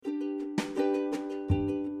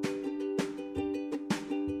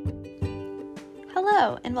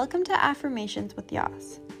Hello, and welcome to Affirmations with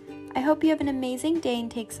Yas. I hope you have an amazing day and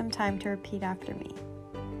take some time to repeat after me.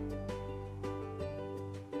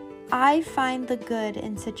 I find the good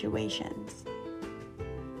in situations.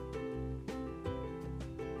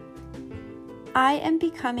 I am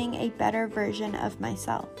becoming a better version of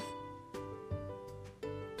myself.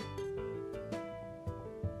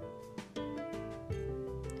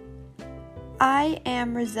 I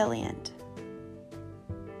am resilient.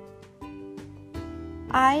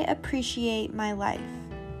 I appreciate my life.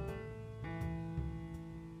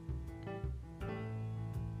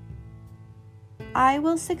 I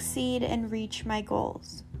will succeed and reach my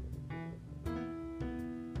goals.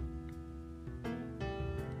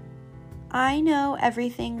 I know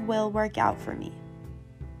everything will work out for me.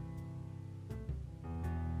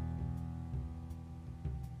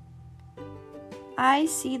 I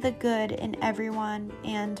see the good in everyone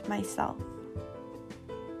and myself.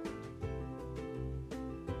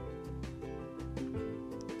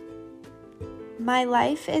 My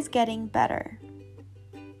life is getting better.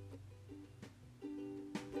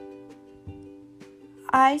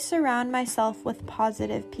 I surround myself with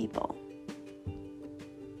positive people.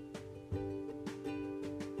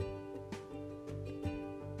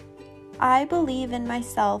 I believe in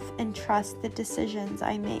myself and trust the decisions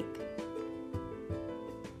I make.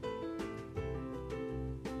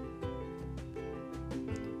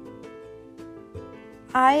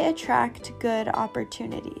 I attract good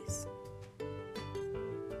opportunities.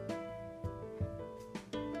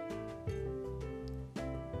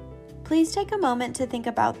 Please take a moment to think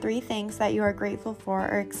about 3 things that you are grateful for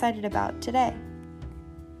or excited about today.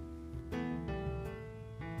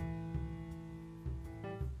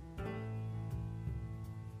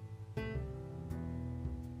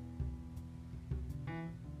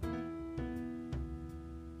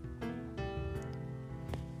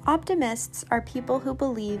 Optimists are people who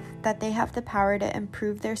believe that they have the power to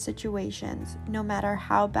improve their situations, no matter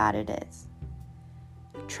how bad it is.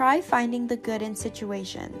 Try finding the good in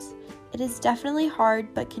situations. It is definitely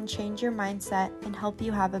hard, but can change your mindset and help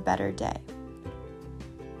you have a better day.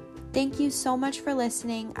 Thank you so much for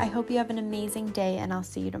listening. I hope you have an amazing day, and I'll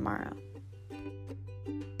see you tomorrow.